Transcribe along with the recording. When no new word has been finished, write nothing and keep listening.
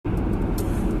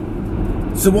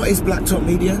So what is Blacktop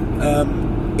Media?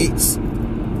 It's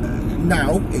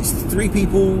three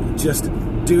people just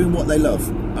doing what they love.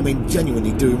 I mean,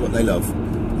 genuinely doing what they love.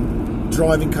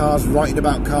 Driving cars, writing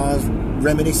about cars,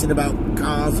 reminiscing about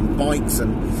cars and bikes,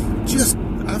 and just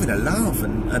having a laugh.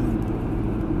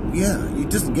 And yeah,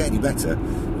 it doesn't get any better.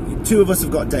 Two of us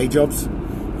have got day jobs.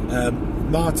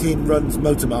 Martin runs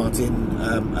Motor Martin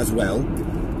as well,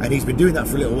 and he's been doing that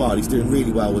for a little while. He's doing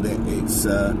really well with it. It's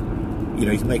you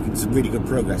know, he's making some really good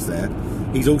progress there.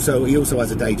 He also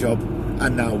has a day job,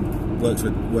 and now works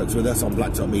with us on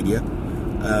Blacktop Media.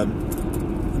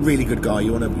 Really good guy.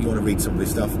 You want to read some of his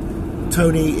stuff.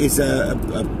 Tony is a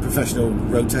professional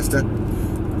road tester.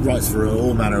 Writes for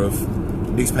all manner of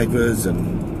newspapers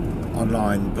and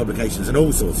online publications and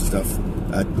all sorts of stuff.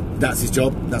 That's his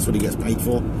job. That's what he gets paid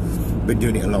for. Been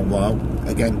doing it a long while.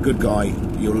 Again, good guy.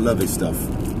 You'll love his stuff.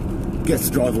 Gets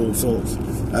to drive all sorts.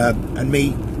 And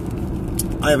me,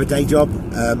 I have a day job.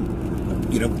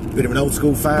 You know, bit of an old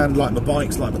school fan. Like my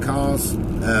bikes, like my cars,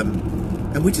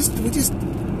 and we just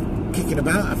kicking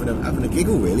about, having a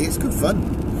giggle. Really, it's good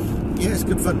fun. Yeah, it's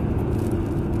good fun.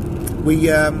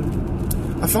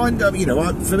 I find you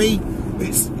know, for me,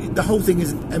 the whole thing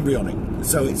is embryonic.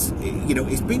 So you know,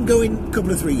 it's been going a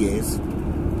couple of 3 years,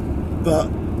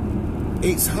 but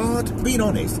it's hard, being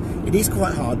honest, it is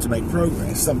quite hard to make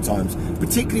progress sometimes,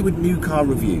 particularly with new car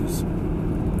reviews.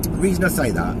 The reason I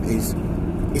say that is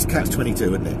it's catch-22,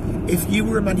 isn't it? If you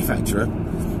were a manufacturer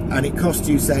and it cost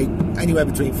you, say, anywhere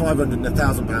between £500 and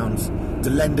 £1,000 to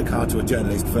lend a car to a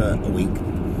journalist for a week,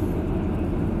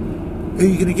 who are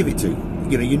you going to give it to?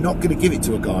 You know, you're not going to give it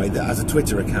to a guy that has a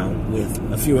Twitter account with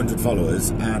a few hundred followers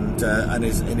and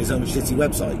is in his own shitty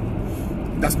website.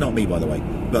 That's not me, by the way,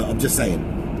 but I'm just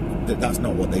saying that that's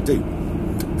not what they do.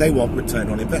 They want return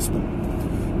on investment.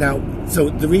 Now, so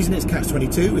the reason it's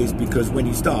catch-22 is because when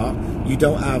you start, you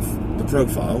don't have the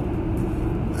profile,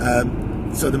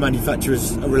 so the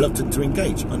manufacturers are reluctant to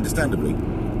engage, understandably.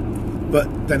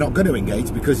 But they're not going to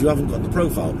engage because you haven't got the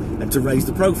profile. And to raise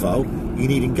the profile, you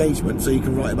need engagement so you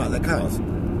can write about their cars.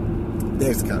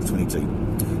 There's the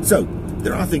catch-22. So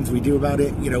there are things we do about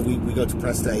it. You know, we go to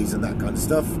press days and that kind of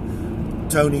stuff.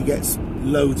 Tony gets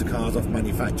loads of cars off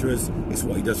manufacturers. It's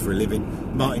what he does for a living.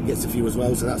 Martin gets a few as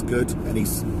well, so that's good. And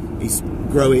he's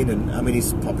growing, and I mean,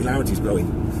 his popularity is growing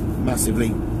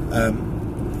massively.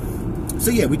 So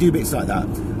yeah, we do bits like that.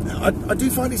 I do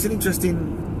find it's an interesting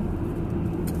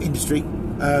industry.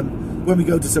 When we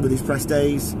go to some of these press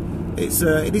days,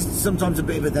 it is sometimes a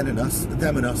bit of a them and us.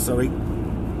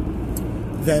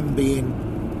 Them being,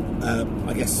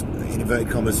 I guess, in inverted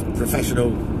commas,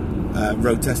 professional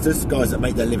road testers, guys that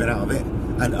make their living out of it,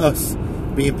 and us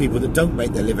being people that don't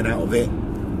make their living out of it,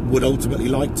 would ultimately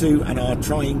like to and are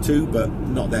trying to, but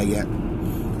not there yet.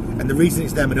 And the reason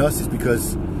it's them and us is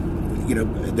because, you know,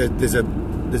 there's a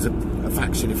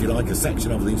faction, if you like, a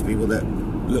section of these people that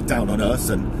look down on us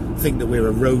and think that we're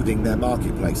eroding their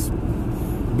marketplace,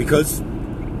 because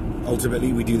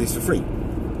ultimately we do this for free.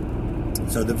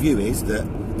 So the view is that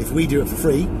if we do it for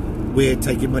free, we're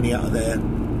taking money out of their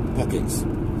pockets.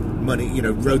 Money, you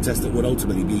know, road tests that would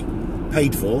ultimately be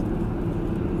paid for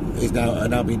are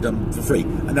now being done for free.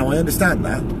 And now I understand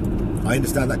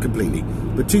that completely,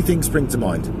 but two things spring to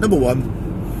mind. Number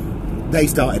one, they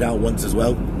started out once as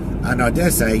well, and I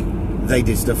dare say they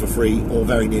did stuff for free or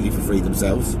very nearly for free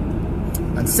themselves.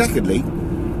 And secondly,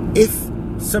 if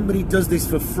somebody does this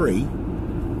for free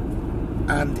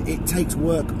and it takes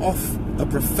work off a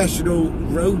professional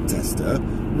road tester,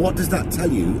 what does that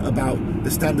tell you about the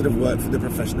standard of work for the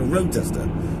professional road tester?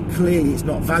 Clearly it's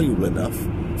not valuable enough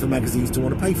for magazines to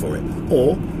want to pay for it,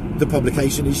 or the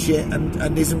publication is shit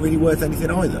and isn't really worth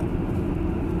anything either.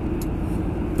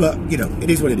 But you know, it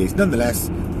is what it is.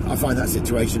 Nonetheless, I find that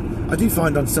situation. I do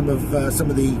find on some of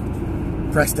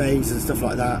the press days and stuff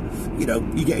like that, you know,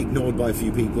 you get ignored by a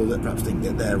few people that perhaps think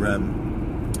that they're,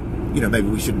 you know, maybe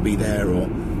we shouldn't be there or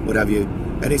what have you.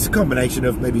 And it's a combination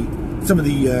of maybe some of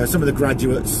the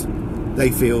graduates,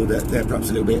 they feel that they're perhaps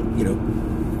a little bit, you know,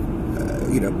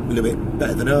 a little bit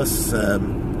better than us,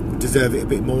 deserve it a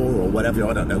bit more or whatever.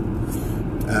 I don't know.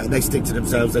 And they stick to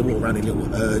themselves. They walk around in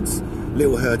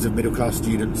little herds of middle-class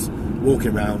students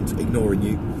walking around, ignoring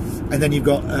you. And then you've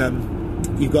got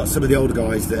some of the older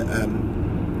guys that,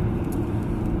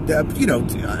 you know,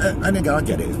 and again I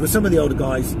get it, but some of the older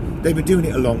guys, they've been doing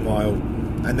it a long while,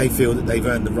 and they feel that they've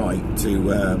earned the right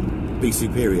to be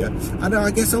superior, and I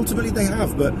guess ultimately they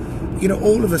have. But you know,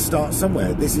 all of us start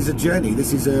somewhere. This is a journey.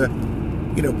 This is a,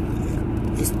 you know,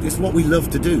 it's what we love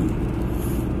to do.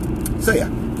 So yeah.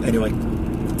 Anyway,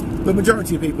 the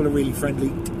majority of people are really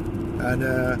friendly,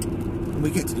 and we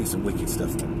get to do some wicked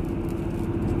stuff, man.